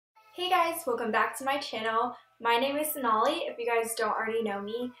Hey guys, welcome back to my channel. My name is Sonali, if you guys don't already know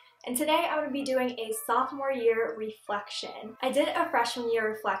me, and today I'm going to be doing a sophomore year reflection. I did a freshman year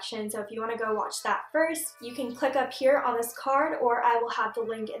reflection, so if you want to go watch that first, you can click up here on this card or I will have the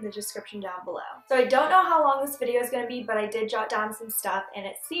link in the description down below. So I don't know how long this video is going to be, but I did jot down some stuff and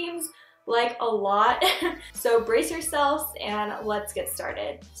it seems like a lot. So brace yourselves and let's get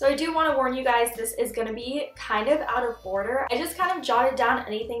started. So I do want to warn you guys, this is going to be kind of out of order. I just kind of jotted down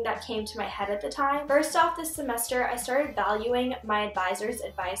anything that came to my head at the time. First off, this semester I started valuing my advisor's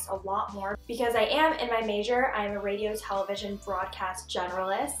advice a lot more because I am in my major. I am a radio, television, broadcast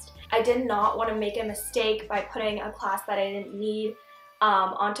generalist. I did not want to make a mistake by putting a class that I didn't need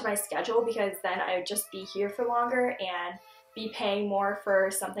onto my schedule, because then I would just be here for longer and be paying more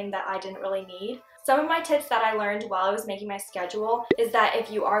for something that I didn't really need. Some of my tips that I learned while I was making my schedule is that if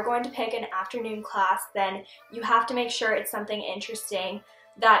you are going to pick an afternoon class, then you have to make sure it's something interesting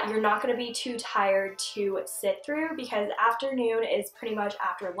that you're not going to be too tired to sit through, because afternoon is pretty much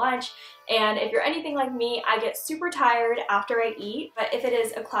after lunch, and if you're anything like me, I get super tired after I eat. But if it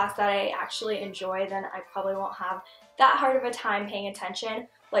is a class that I actually enjoy, then I probably won't have that hard of a time paying attention.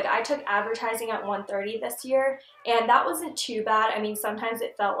 Like, I took advertising at 1:30 this year, and that wasn't too bad. I mean, sometimes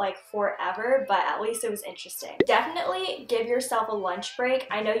it felt like forever, but at least it was interesting. Definitely give yourself a lunch break.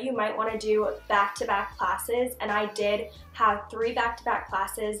 I know you might want to do back-to-back classes, and I did have 3 back-to-back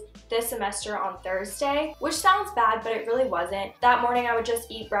classes this semester on Thursday, which sounds bad, but it really wasn't. That morning I would just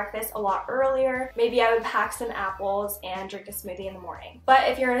eat breakfast a lot earlier. Maybe I would pack some apples and drink a smoothie in the morning. But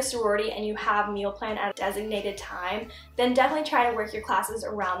if you're in a sorority and you have meal plan at a designated time, then definitely try to work your classes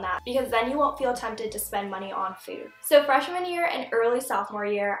around that, because then you won't feel tempted to spend money on food. So freshman year and early sophomore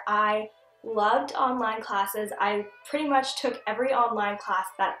year, I loved online classes. I pretty much took every online class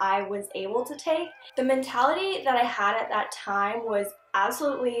that I was able to take. The mentality that I had at that time was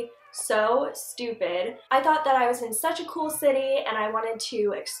absolutely so stupid. I thought that I was in such a cool city and I wanted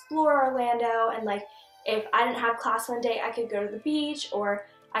to explore Orlando, and like, if I didn't have class one day, I could go to the beach or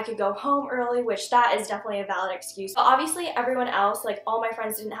I could go home early, which that is definitely a valid excuse. But obviously everyone else, like all my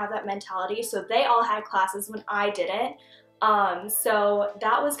friends, didn't have that mentality, so they all had classes when I didn't. So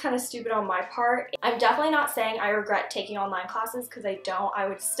that was kind of stupid on my part. I'm definitely not saying I regret taking online classes, because I don't. I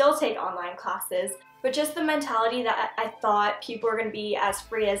would still take online classes, but just the mentality that I thought people were going to be as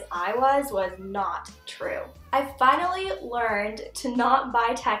free as I was not true. I finally learned to not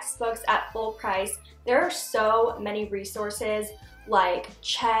buy textbooks at full price. There are so many resources like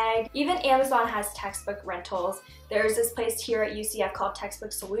Chegg. Even Amazon has textbook rentals. There's this place here at UCF called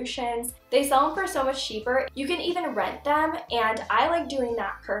Textbook Solutions. They sell them for so much cheaper. You can even rent them, and I like doing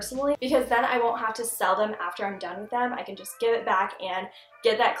that personally because then I won't have to sell them after I'm done with them. I can just give it back and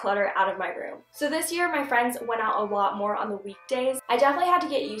get that clutter out of my room. So this year my friends went out a lot more on the weekdays. I definitely had to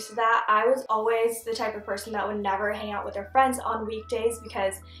get used to that. I was always the type of person that would never hang out with their friends on weekdays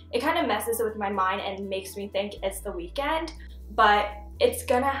because it kind of messes with my mind and makes me think it's the weekend. But it's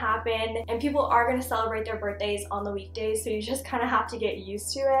gonna happen, and people are gonna celebrate their birthdays on the weekdays, so you just kind of have to get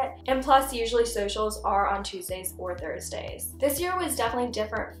used to it. And plus, usually socials are on Tuesdays or Thursdays. This year was definitely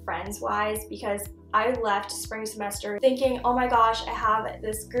different friends-wise, because I left spring semester thinking, oh my gosh, I have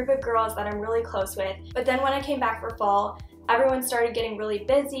this group of girls that I'm really close with. But then when I came back for fall, everyone started getting really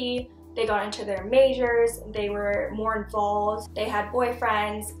busy. They got into their majors, they were more involved, they had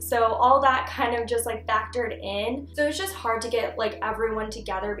boyfriends, so all that kind of just like factored in. So it's just hard to get like everyone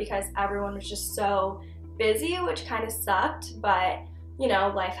together because everyone was just so busy, which kind of sucked, but you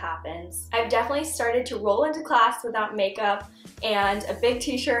know, life happens. I've definitely started to roll into class without makeup and a big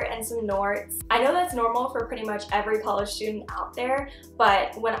t-shirt and some Norts. I know that's normal for pretty much every college student out there,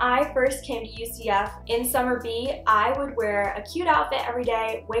 but when I first came to UCF in summer B, I would wear a cute outfit every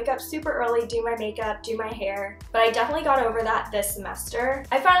day, wake up super early, do my makeup, do my hair, but I definitely got over that this semester.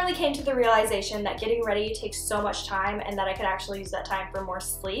 I finally came to the realization that getting ready takes so much time and that I could actually use that time for more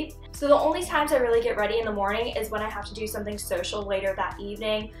sleep. So the only times I really get ready in the morning is when I have to do something social later that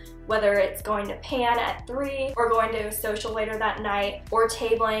evening, whether it's going to Pan at 3 or going to a social later that night or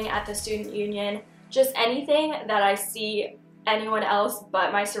tabling at the student union. Just anything that I see anyone else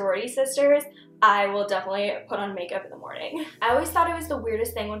but my sorority sisters, I will definitely put on makeup in the morning. I always thought it was the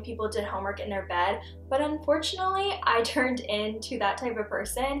weirdest thing when people did homework in their bed, but unfortunately I turned into that type of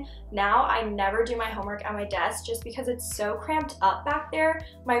person. Now I never do my homework at my desk just because it's so cramped up back there.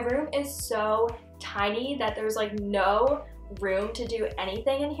 My room is so tiny that there's like no room to do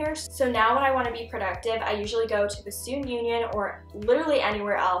anything in here. So now when I want to be productive, I usually go to the student union or literally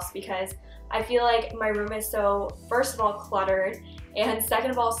anywhere else, because I feel like my room is so, first of all, cluttered, and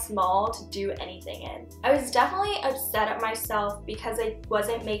second of all, small to do anything in. I was definitely upset at myself because I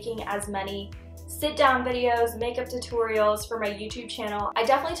wasn't making as many sit-down videos, makeup tutorials for my YouTube channel. I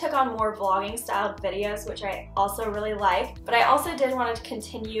definitely took on more vlogging styled videos, which I also really like, but I also did want to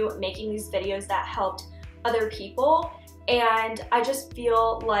continue making these videos that helped other people, and I just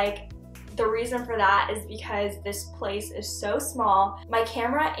feel like the reason for that is because this place is so small. My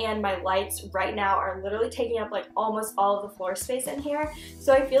camera and my lights right now are literally taking up like almost all of the floor space in here,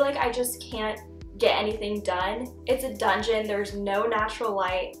 so I feel like I just can't get anything done. It's a dungeon, there's no natural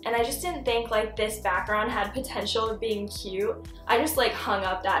light, and I just didn't think like this background had potential of being cute. I just like hung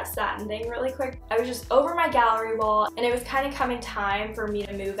up that satin thing really quick. I was just over my gallery wall, and it was kind of coming time for me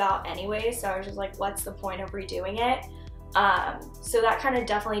to move out anyway, so I was just like, what's the point of redoing it? So that kind of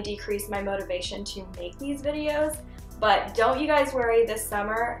definitely decreased my motivation to make these videos. But don't you guys worry, this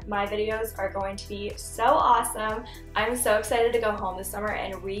summer my videos are going to be so awesome. I'm so excited to go home this summer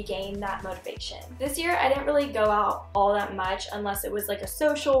and regain that motivation. This year I didn't really go out all that much unless it was like a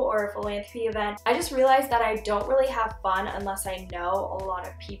social or a philanthropy event. I just realized that I don't really have fun unless I know a lot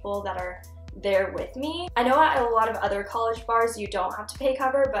of people that are there with me. I know at a lot of other college bars you don't have to pay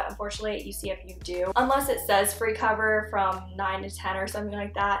cover, but unfortunately at UCF you do. Unless it says free cover from 9 to 10 or something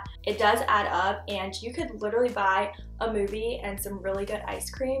like that. It does add up, and you could literally buy a movie and some really good ice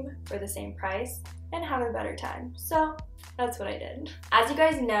cream for the same price and have a better time. So that's what I did. As you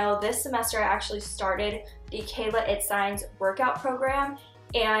guys know, this semester I actually started the Kayla It Signs workout program,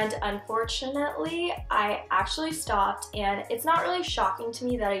 and unfortunately I actually stopped, and it's not really shocking to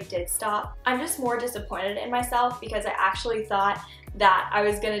me that I did stop. I'm just more disappointed in myself because I actually thought that I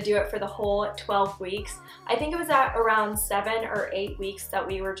was gonna do it for the whole 12 weeks. I think it was at around 7 or 8 weeks that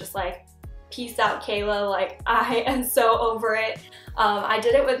we were just like, peace out Kayla, like I am so over it. I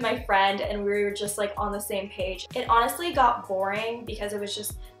did it with my friend and we were just like on the same page. It honestly got boring because it was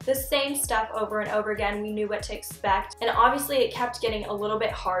just the same stuff over and over again. We knew what to expect, and obviously it kept getting a little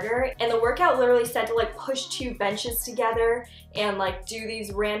bit harder, and the workout literally said to like push 2 benches together and like do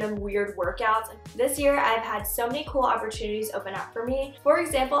these random weird workouts. This year I've had so many cool opportunities open up for me. For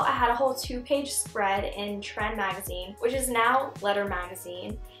example, I had a whole 2-page spread in Trend magazine, which is now Letter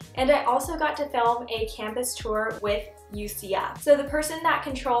magazine. And I also got to film a campus tour with UCF. So the person that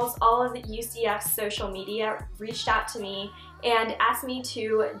controls all of the UCF's social media reached out to me and asked me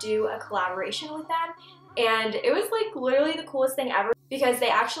to do a collaboration with them. And it was like literally the coolest thing ever because they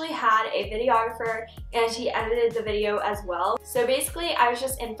actually had a videographer and he edited the video as well. So basically I was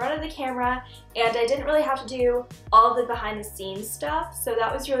just in front of the camera and I didn't really have to do all the behind the scenes stuff, so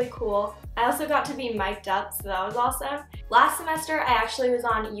that was really cool. I also got to be mic'd up, so that was awesome. Last semester I actually was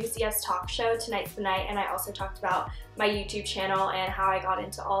on UCF's talk show, Tonight's the Night, and I also talked about my YouTube channel and how I got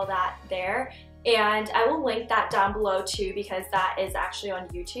into all that there. And I will link that down below too because that is actually on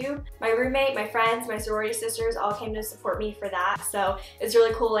YouTube. My roommate, my friends, my sorority sisters all came to support me for that, so it's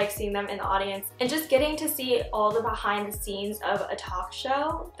really cool like seeing them in the audience and just getting to see all the behind the scenes of a talk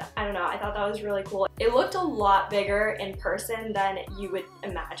show. I don't know, I thought that was really cool. It looked a lot bigger in person than you would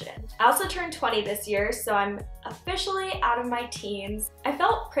imagine. I also turned 20 this year, so I'm officially out of my teens. I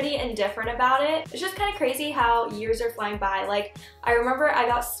felt pretty indifferent about it. It's just kind of crazy how years are flying by. Like, I remember I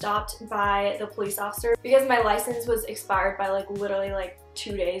got stopped by the police officer because my license was expired by like literally like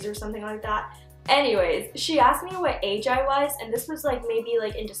 2 days or something like that. Anyways, she asked me what age I was, and this was like maybe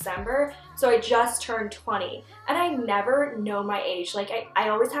like in December, so I just turned 20, and I never know my age. Like I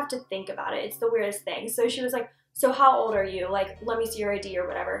always have to think about it. It's the weirdest thing. So she was like, so how old are you? Like, let me see your ID or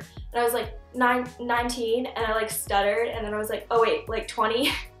whatever. And I was like, 19, and I like stuttered, and then I was like, oh wait, like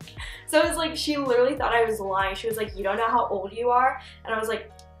 20? So it was like, she literally thought I was lying. She was like, you don't know how old you are? And I was like,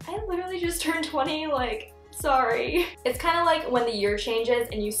 I literally just turned 20, like, sorry. It's kind of like when the year changes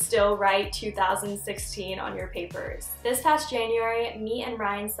and you still write 2016 on your papers. This past January, me and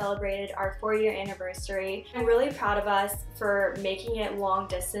Ryan celebrated our 4-year anniversary. I'm really proud of us for making it long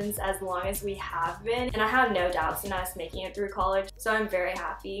distance as long as we have been, and I have no doubts in us making it through college, so I'm very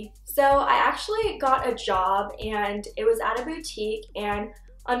happy. So I actually got a job, and it was at a boutique, and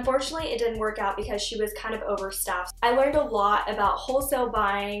unfortunately, it didn't work out because she was kind of overstaffed. I learned a lot about wholesale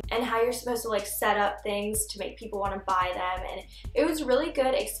buying and how you're supposed to like set up things to make people want to buy them, and it was a really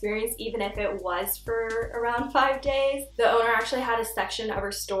good experience even if it was for around 5 days. The owner actually had a section of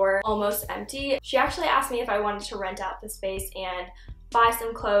her store almost empty. She actually asked me if I wanted to rent out the space and buy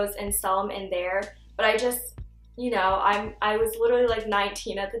some clothes and sell them in there, but I just, you know, I was literally like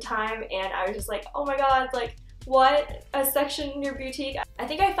 19 at the time, and I was just like, oh my god, like, what? A section in your boutique? I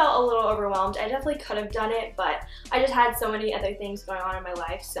think I felt a little overwhelmed. I definitely could have done it, but I just had so many other things going on in my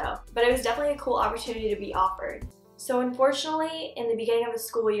life, so. But it was definitely a cool opportunity to be offered. So unfortunately, in the beginning of the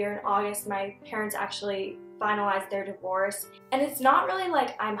school year in August, my parents actually finalized their divorce. And it's not really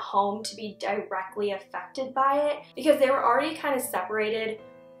like I'm home to be directly affected by it because they were already kind of separated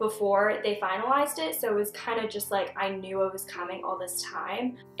before they finalized it, so it was kind of just like I knew it was coming all this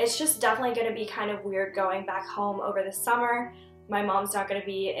time. It's just definitely going to be kind of weird going back home over the summer. My mom's not going to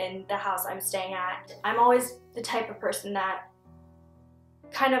be in the house I'm staying at. I'm always the type of person that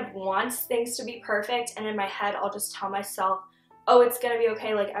kind of wants things to be perfect, and in my head I'll just tell myself, oh, it's gonna be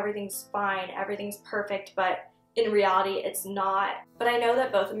okay, like everything's fine, everything's perfect, but in reality it's not. But I know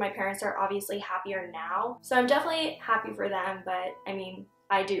that both of my parents are obviously happier now, so I'm definitely happy for them, but I mean,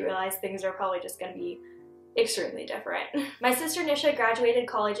 I do realize things are probably just gonna be extremely different. My sister Nisha graduated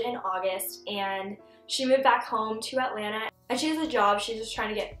college in August and she moved back home to Atlanta, and she has a job. She's just trying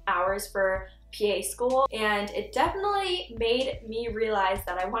to get hours for PA school, and it definitely made me realize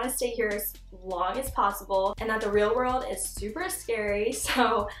that I want to stay here as long as possible and that the real world is super scary,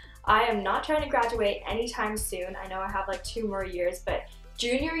 so I am not trying to graduate anytime soon. I know I have like 2 more years, but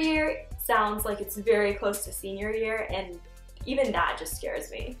junior year sounds like it's very close to senior year, and even that just scares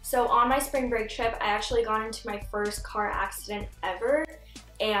me. So on my spring break trip, I actually got into my first car accident ever,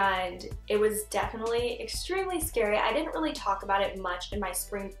 and it was definitely extremely scary. I didn't really talk about it much in my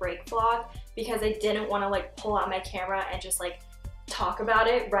spring break vlog because I didn't want to like pull out my camera and just like talk about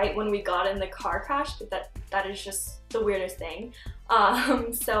it right when we got in the car crash, because that is just the weirdest thing.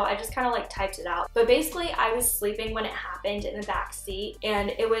 So I just kind of like typed it out. But basically I was sleeping when it happened in the back seat,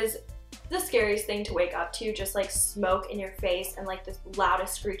 and it was the scariest thing to wake up to, just like smoke in your face and like the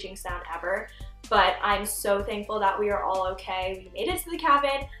loudest screeching sound ever. But I'm so thankful that we are all okay. We made it to the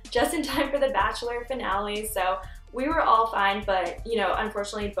cabin just in time for the Bachelor finale, so we were all fine, but you know,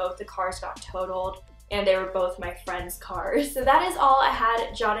 unfortunately both the cars got totaled and they were both my friends' cars. So that is all I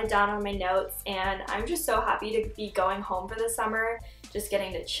had jotted down on my notes, and I'm just so happy to be going home for the summer, just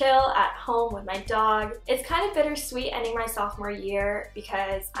getting to chill at home with my dog. It's kind of bittersweet ending my sophomore year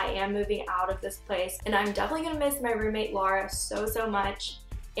because I am moving out of this place, and I'm definitely gonna miss my roommate Laura so much.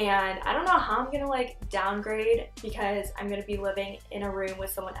 And I don't know how I'm gonna like downgrade because I'm gonna be living in a room with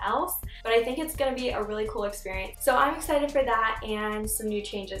someone else, but I think it's gonna be a really cool experience. So I'm excited for that and some new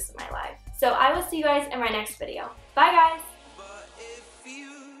changes in my life. So I will see you guys in my next video. Bye guys!